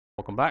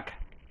Welcome back.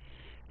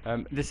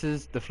 This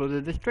is the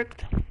flooded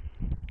district.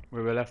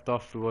 Where we left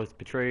off, we was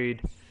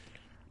betrayed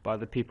by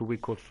the people we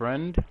called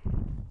friend,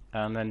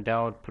 and then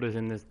Dowd put us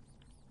in this,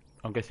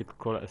 I guess you could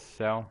call it a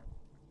cell.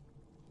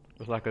 It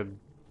was like a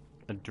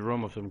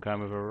drum of some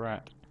kind with a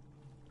rat.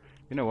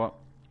 You know what?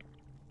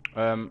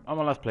 On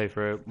my last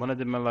playthrough, when I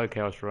did my low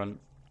chaos run,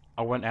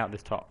 I went out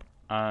this top,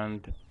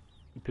 and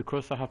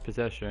because I have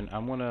possession,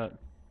 I'm gonna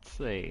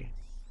see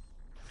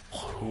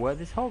where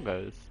this hole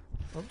goes.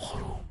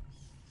 Oh.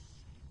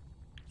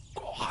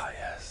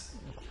 Yes.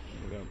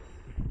 There we go.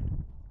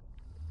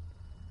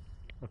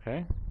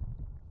 Okay.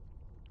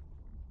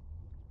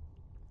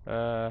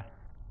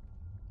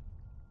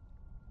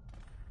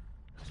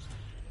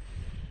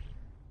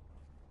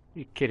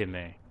 You kidding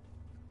me?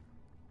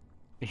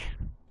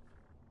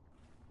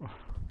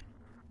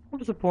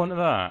 What is the point of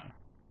that?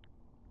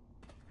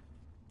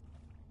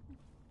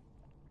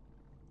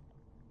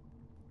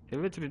 It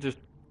literally just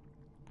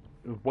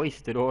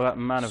wasted all that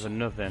mana for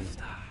nothing.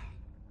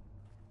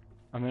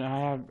 I mean,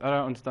 I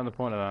don't understand the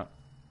point of that.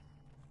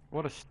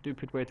 What a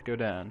stupid way to go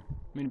down.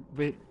 I mean,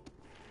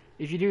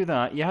 if you do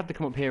that, you have to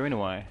come up here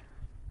anyway.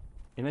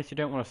 Unless you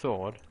don't want a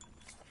sword.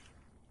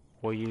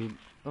 Or you...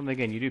 Well,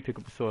 again, you do pick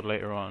up a sword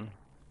later on.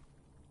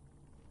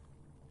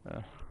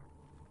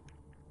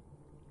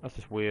 That's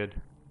just weird. I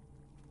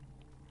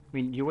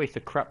mean, you waste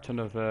a crap ton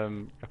of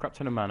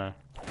mana.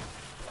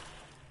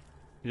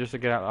 Just to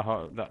get out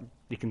of that...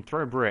 You can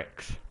throw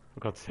bricks, for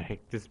God's sake.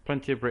 There's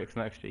plenty of bricks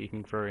next to you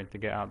can throw in to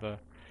get out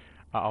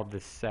of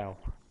this cell.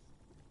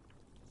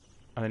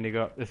 And then you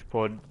got this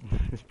poor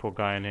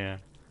guy in here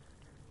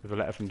with a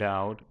letter from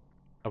Dowd,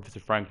 Officer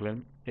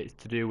Franklin. It's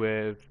to do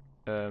with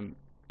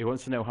he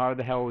wants to know how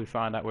the hell we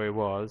found out where he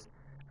was,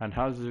 and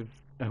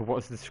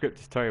what's the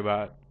script to tell you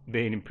about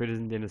being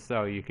imprisoned in a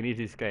cell you can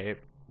easily escape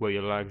where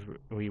your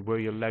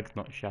legs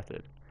not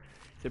shattered.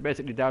 So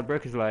basically, Dowd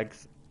broke his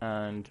legs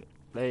and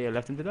they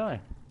left him to die.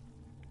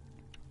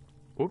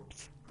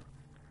 Oops.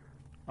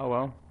 Oh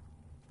well.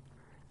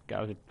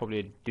 Guy was probably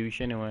a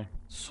douche anyway.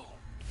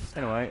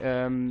 Anyway,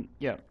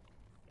 yeah.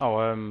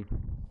 Oh,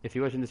 if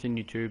you're watching this on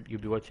YouTube, you'll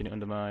be watching it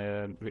under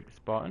my Rick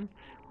Spartan,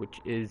 which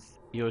is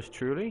yours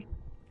truly.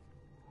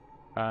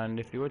 And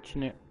if you're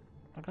watching it,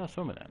 I got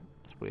some of that.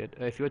 That's weird.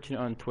 If you're watching it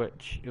on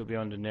Twitch, it'll be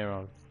under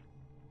Nero's.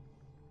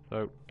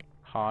 So,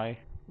 hi,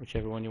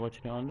 whichever one you're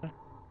watching it under.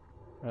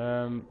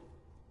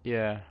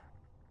 Yeah.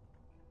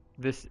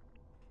 This,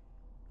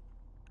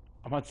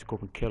 I might just go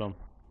up and kill them.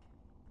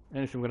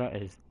 Anything with that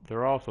is,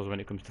 they're assholes when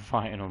it comes to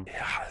fighting them.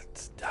 Yeah,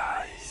 it's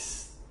nice.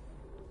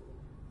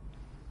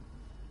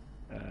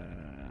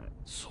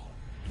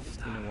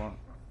 You know what?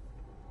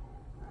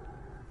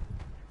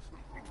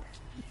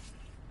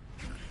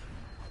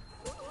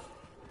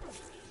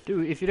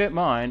 Dude, if you don't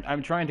mind,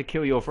 I'm trying to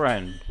kill your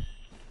friend.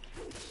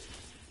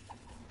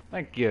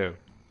 Thank you.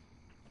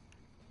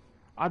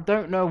 I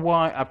don't know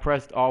why I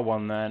pressed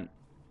R1 then.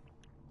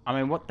 I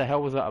mean, what the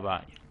hell was that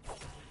about?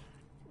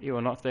 You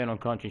are not staying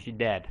unconscious, you're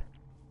dead.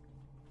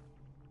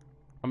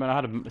 I mean, I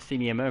had a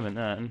senior moment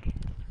then.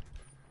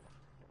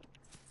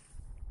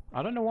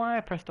 I don't know why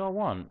I pressed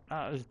R1.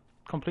 That was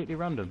completely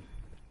random.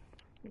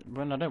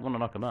 When I don't want to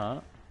knock them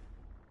out.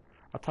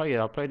 I'll tell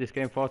you, I've played this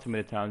game far too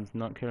many times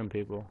not killing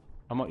people.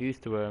 I'm not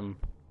used to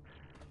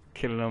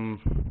killing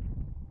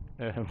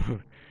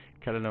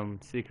them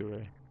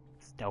secretly,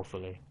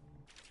 stealthily.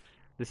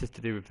 This is to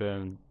do with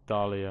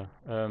Dahlia.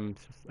 A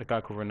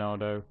guy called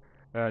Ronaldo.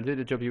 Do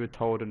the job you were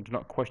told and do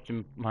not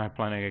question my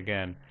planning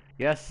again.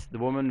 Yes, the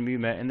woman we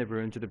met in the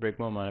ruins of the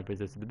Brigmore Manor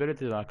possesses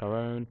abilities like our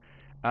own,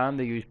 and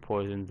they use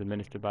poisons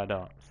administered by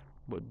darts.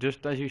 But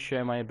just as you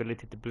share my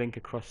ability to blink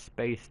across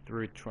space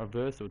through a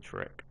traversal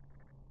trick.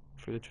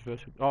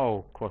 Oh,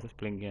 of course it's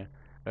blink, yeah.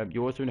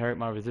 You also inherit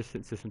my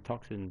resistance to some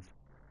toxins.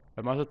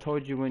 As I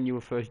told you when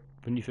you first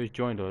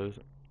joined us,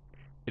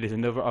 it is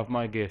another of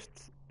my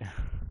gifts.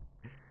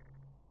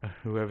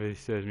 Whoever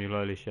serves me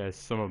loyally shares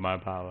some of my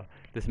power.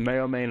 This may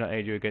or may not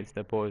aid you against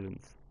their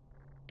poisons.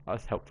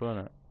 That's helpful,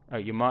 isn't it?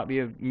 You might be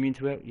immune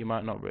to it, you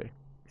might not be.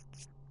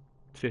 It's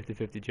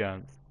 50-50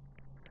 chance.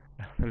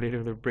 The leader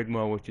of the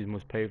Brigmore witches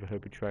must pay for her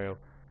betrayal.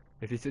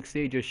 If you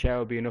succeed, your share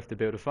will be enough to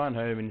build a fine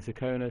home in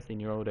Sakonas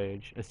in your old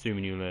age,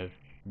 assuming you live.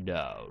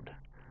 Dowd.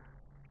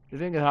 The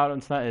thing is, how to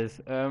understand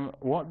is,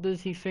 what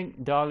does he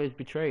think Dahlia's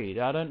betrayed?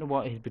 I don't know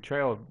what his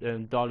betrayal,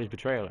 Dahlia's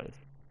betrayal is.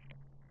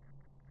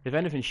 If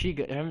anything,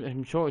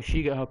 I'm sure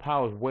she got her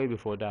powers way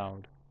before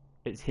Dowd.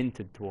 It's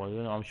hinted towards,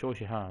 and I'm sure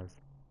she has.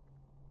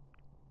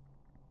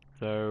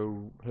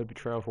 So, her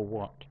betrayal for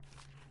what?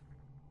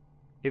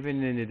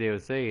 Even in the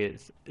DLC,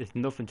 it's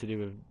nothing to do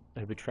with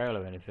her betrayal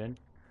or anything.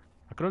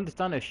 I could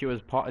understand if she was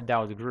part of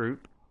Dowd's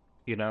group,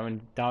 you know, and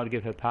Dowd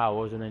gave her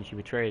powers, and then she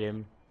betrayed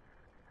him,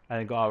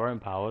 and got her own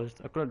powers.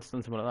 I could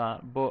understand something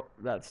like that, but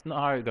that's not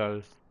how it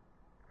goes.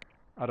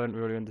 I don't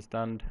really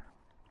understand.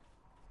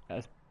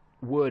 That's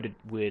worded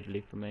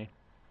weirdly for me.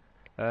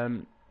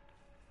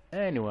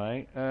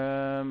 Anyway,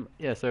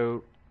 yeah,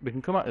 so we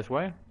can come out this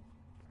way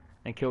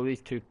and kill these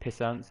two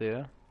pissants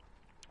here,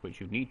 which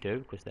you need to,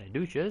 because they're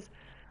douches.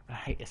 I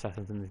hate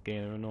assassins in this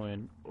game, they're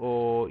annoying.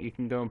 Or you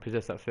can go and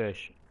possess that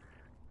fish.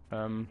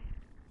 Um,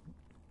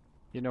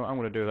 you know what, I'm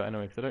going to do that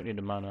anyway, because I don't need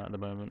the mana at the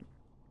moment.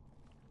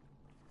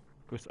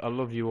 Because I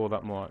love you all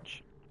that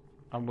much.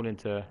 I'm willing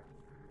to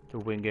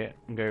wing it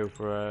and go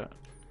for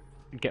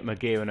get my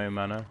gear and no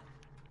mana.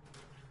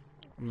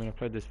 I mean, I've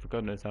played this for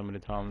God knows how many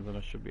times, and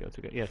I should be able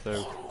to get... Yeah, so...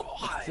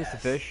 Is this the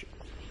fish?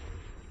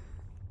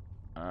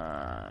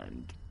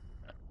 And...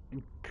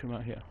 come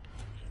out here.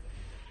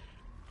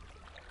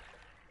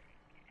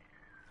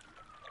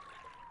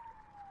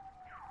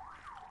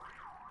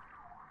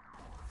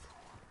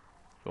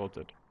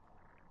 Sorted.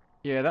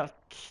 Yeah, that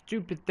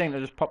stupid thing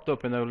that just popped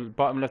up in the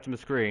bottom left of the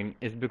screen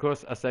is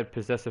because I said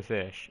possess a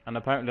fish, and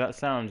apparently that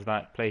sounds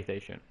like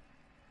PlayStation.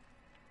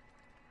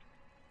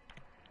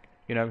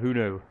 You know, who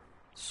knew?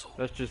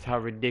 That's just how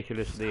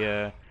ridiculous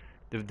the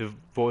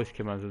voice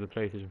commands of the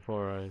PlayStation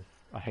 4 are.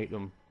 I hate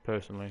them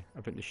personally.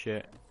 I think they're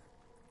shit.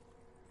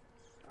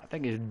 I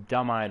think it's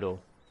dumb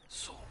idle.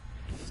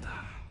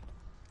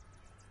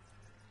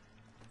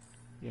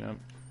 You know,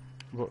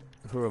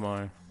 who am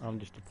I? I'm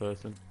just a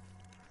person.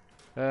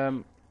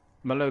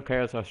 Malo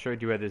Chaos, I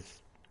showed you where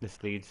this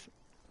leads.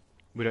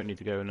 We don't need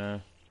to go in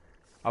there.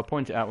 I'll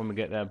point it out when we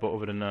get there, but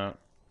other than that,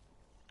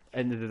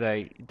 end of the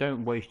day,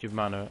 don't waste your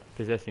mana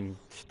possessing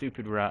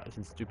stupid rats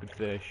and stupid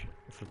fish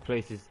for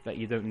places that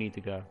you don't need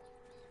to go.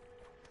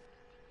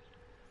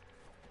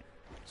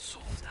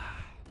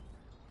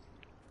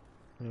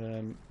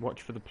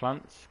 Watch for the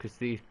plants, because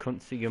these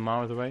cunts see you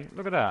miles away.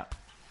 Look at that.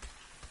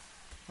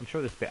 I'm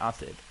sure this bit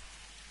acid.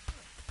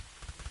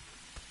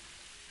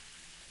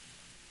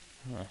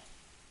 Huh.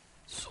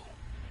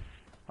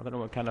 I don't know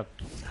what kind of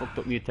fucked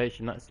up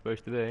mutation that's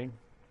supposed to be,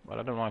 but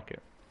I don't like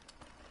it.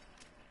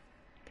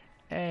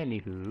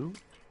 Anywho,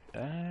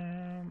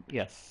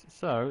 yes,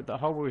 so the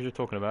hole we were just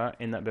talking about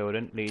in that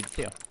building leads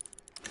here,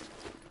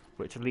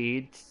 which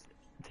leads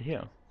to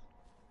here,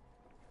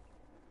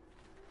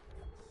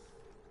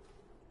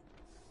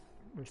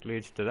 which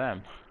leads to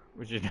them,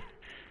 which is,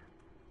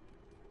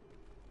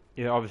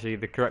 you know, obviously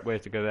the correct way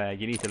is to go there.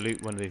 You need to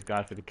loot one of these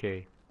guys for the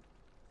key.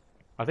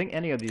 I think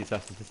any of these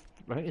assassins,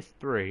 I think it's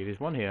 3. There's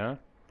one here,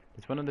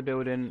 there's one in the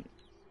building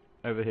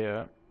over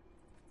here,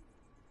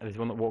 and there's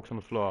one that walks on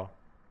the floor.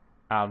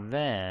 And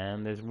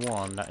then there's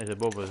one that is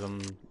above us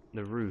on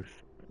the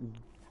roof,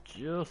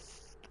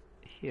 just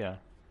here.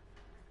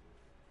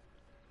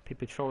 He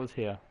patrols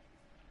here.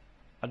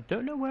 I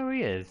don't know where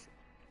he is,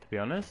 to be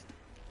honest.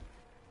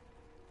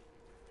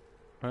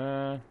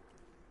 I'm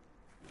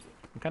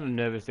kind of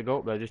nervous to go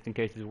up there just in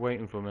case he's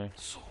waiting for me.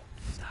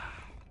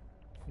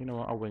 You know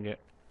what? I'll wing it.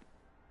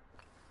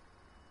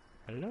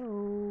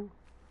 Hello?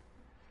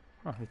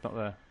 Oh, he's not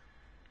there.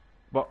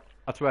 But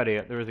I swear to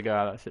you, there is a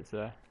guy that sits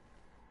there.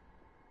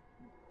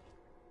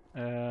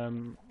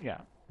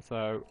 Yeah,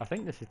 so I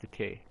think this is the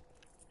key.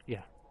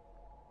 Yeah.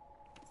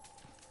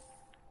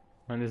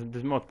 And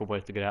there's multiple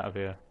ways to get out of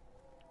here.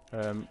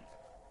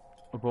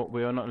 But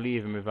we are not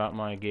leaving without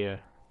my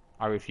gear.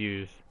 I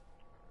refuse.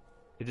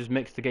 It just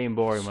makes the game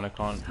boring when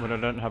I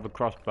don't have a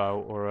crossbow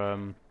or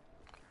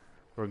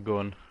a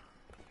gun.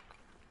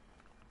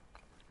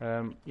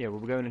 Yeah, we'll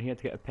be going in here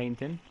to get a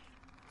painting.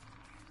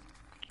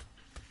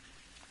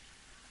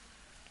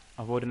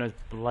 Avoiding those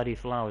bloody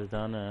flowers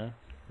down there,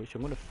 which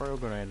I'm going to throw a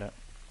grenade at.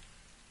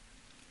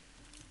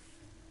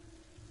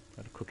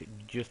 Gotta cook it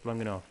just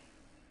long enough.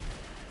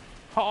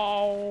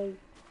 Oh!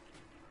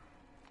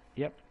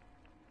 Yep.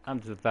 I'm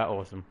just that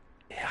awesome.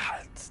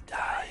 I'm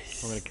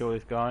going to kill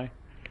this guy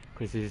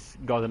because he's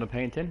got in a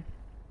painting.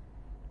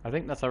 I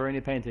think that's our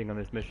only painting on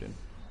this mission.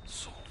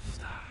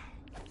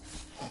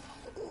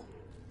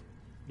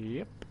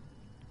 Yep.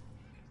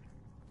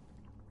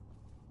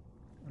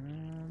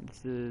 And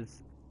this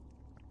is...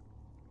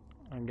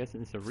 I'm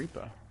guessing it's a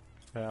Reaper.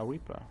 A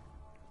Weeper.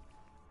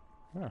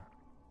 Huh.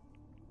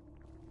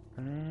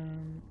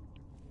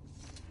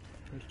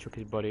 Let's chuck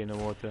his body in the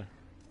water.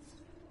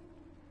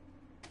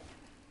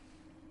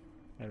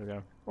 There we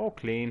go. All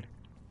clean.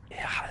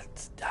 I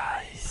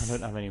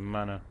don't have any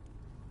mana.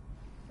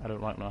 I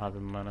don't like not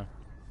having mana.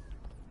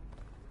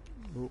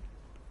 Ooh.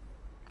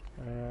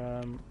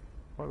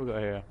 What have we got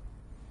here?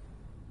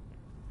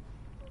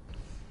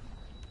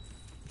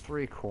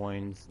 3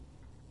 coins.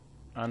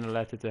 And a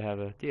letter to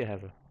Heather. Dear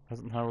Heather,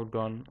 hasn't Harold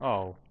gone?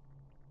 Oh.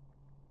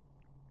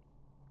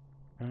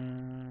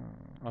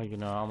 Oh, you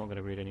know, I'm not going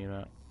to read any of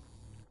that.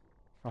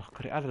 Oh,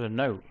 God, it added a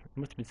note. It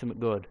must have been something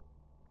good.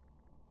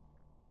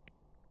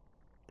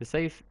 The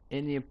safe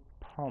in the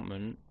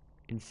apartment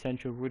in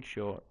Central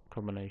Woodshore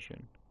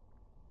combination.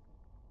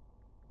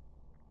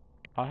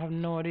 I have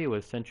no idea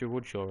what Central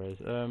Woodshore is.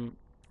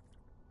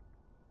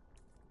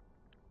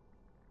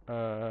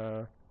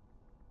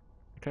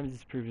 Kind of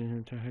disproving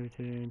into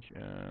heritage.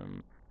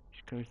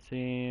 Just go see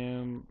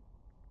him.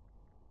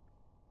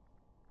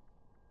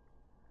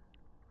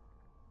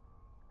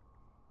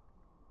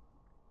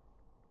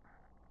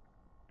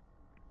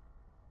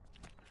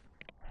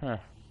 Huh. I'm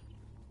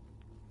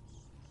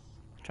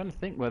trying to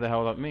think where the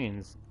hell that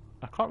means.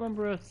 I can't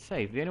remember a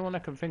safe. The only one I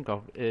can think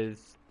of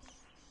is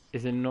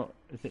is it not?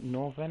 Is it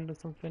North End or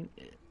something?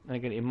 And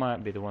again, it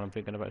might be the one I'm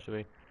thinking of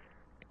actually.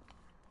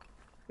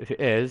 If it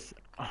is,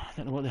 I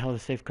don't know what the hell the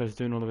safe code's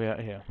doing all the way out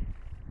here.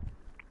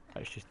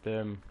 That's just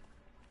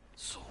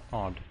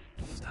odd.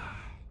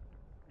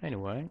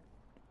 Anyway,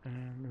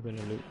 we're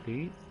gonna loot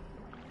these.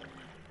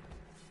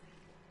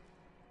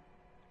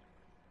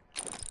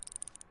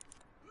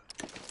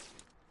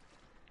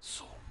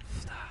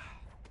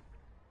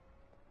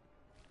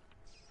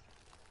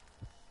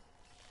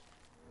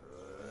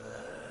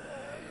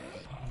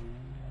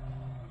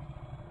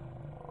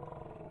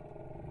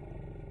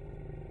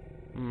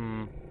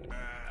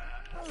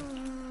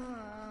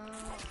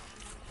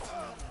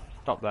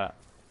 Stop that.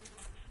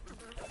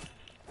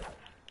 I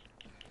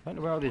don't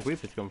know where all these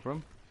weepers come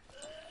from.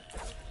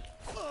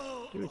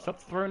 Dude, stop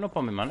throwing up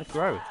on me, man. It's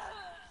gross.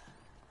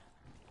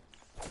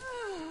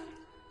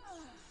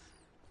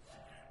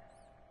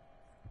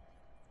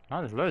 Oh,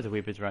 there's loads of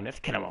weepers around. Let's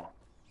kill them all.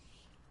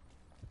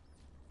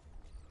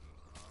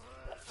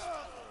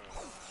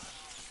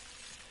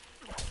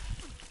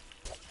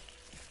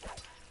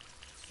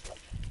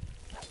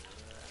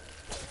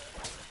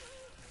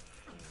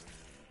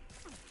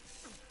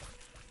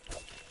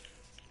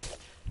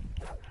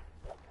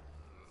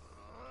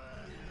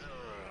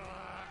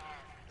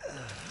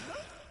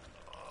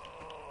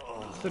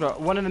 So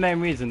one of the main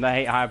reasons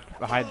I hate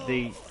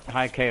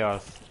high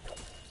chaos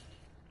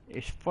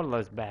is full of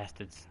those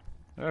bastards.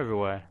 They're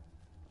everywhere.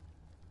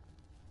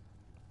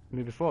 I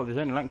mean, before there's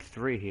only like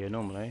 3 here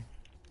normally.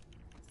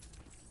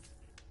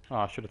 Oh,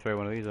 I should have thrown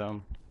one of these at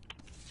them.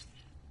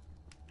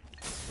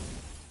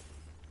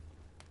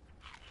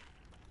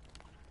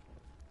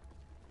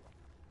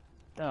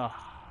 Oh,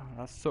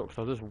 that sucks.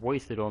 I just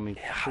wasted all my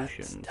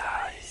potions.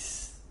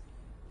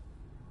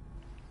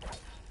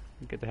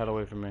 Get the hell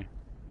away from me.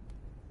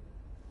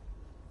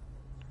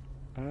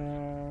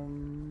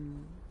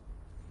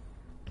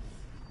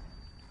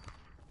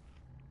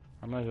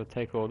 I might as well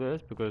take all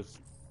this because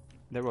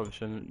they're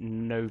obviously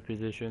in no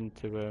position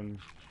to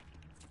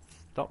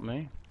stop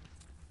me.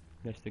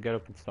 Unless they get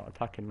up and start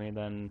attacking me,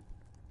 then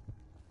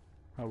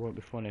that won't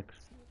be funny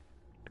because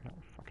got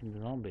fucking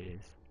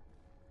zombies.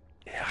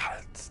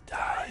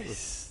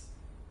 Dice.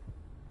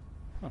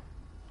 Huh.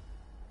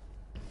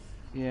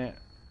 Yeah.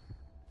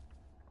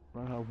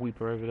 A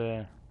weeper over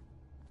there.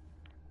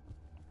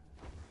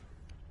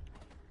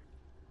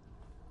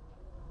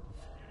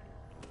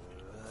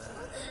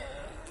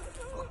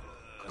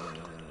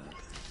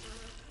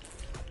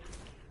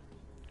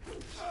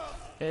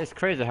 It's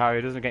crazy how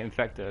he doesn't get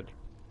infected.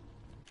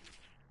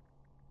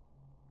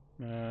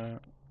 Ugh.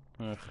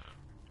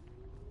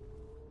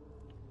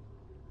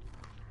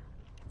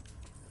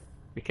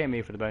 We came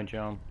here for the bone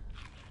charm.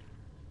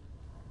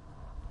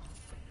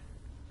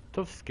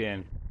 Tough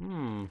skin.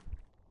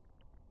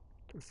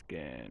 Tough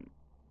skin.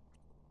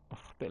 Oh,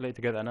 a bit late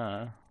to get that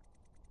now.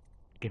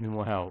 Give me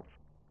more health.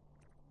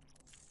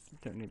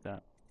 Don't need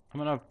that. I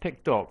mean, I've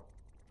picked up.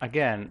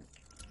 Again,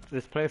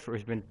 this playthrough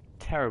has been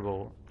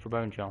terrible for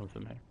bone charms for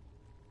me.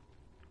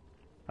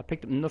 I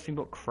picked up nothing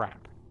but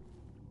crap.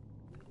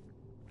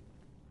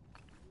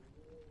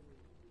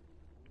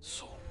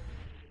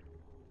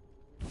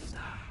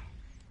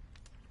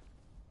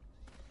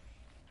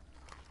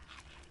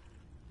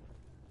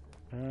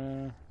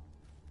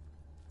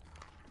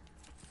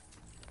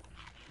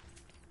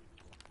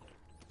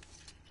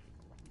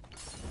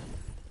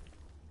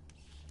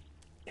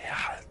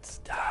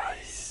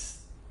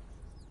 Dice.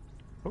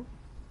 Oh.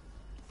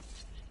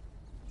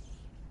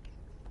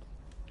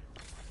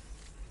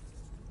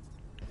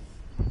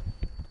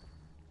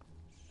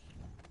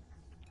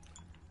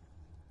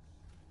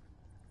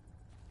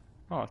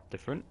 Oh, it's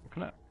different.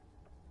 Can I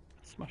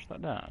smash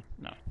that down?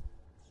 No.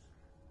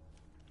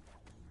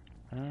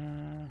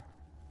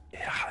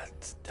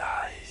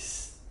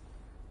 Dice.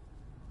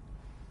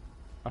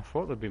 I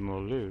thought there'd be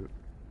more loot.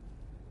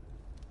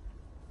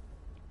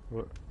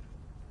 But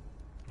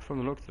from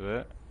the looks of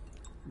it,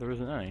 there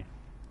isn't any.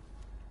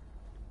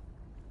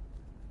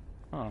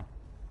 Oh.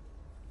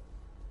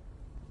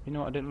 You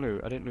know what I didn't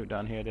loot? I didn't loot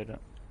down here, did I?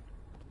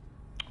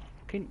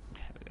 Fucking...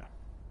 There we go.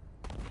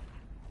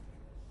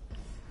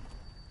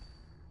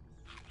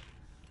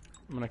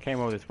 When I came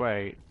all this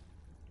way...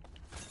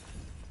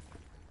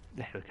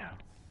 There we go.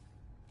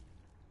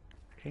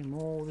 Came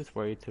all this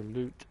way to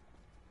loot.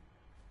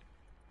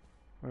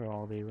 Where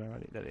are they? Where are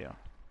they? There they are.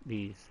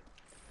 These.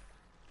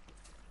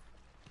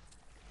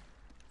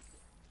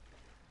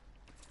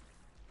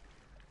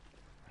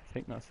 I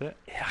think that's it.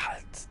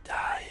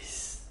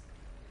 Dice.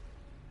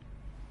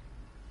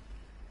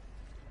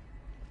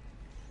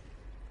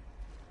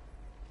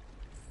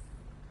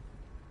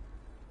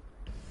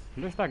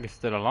 It looks like it's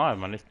still alive,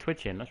 man. It's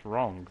twitching. That's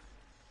wrong.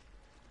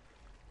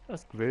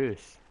 That's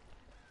gross.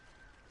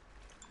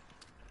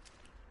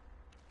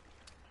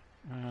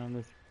 And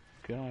this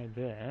guy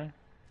there.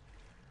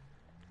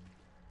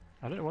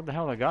 I don't know what the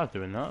hell that guy's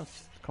doing.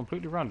 That's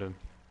completely random.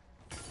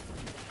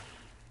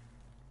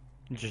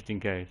 Just in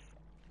case.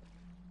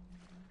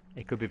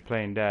 It could be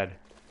playing dead.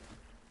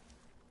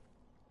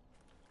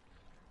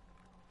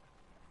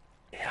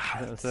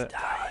 That's it.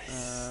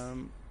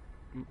 dice.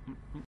 Mm, mm, mm.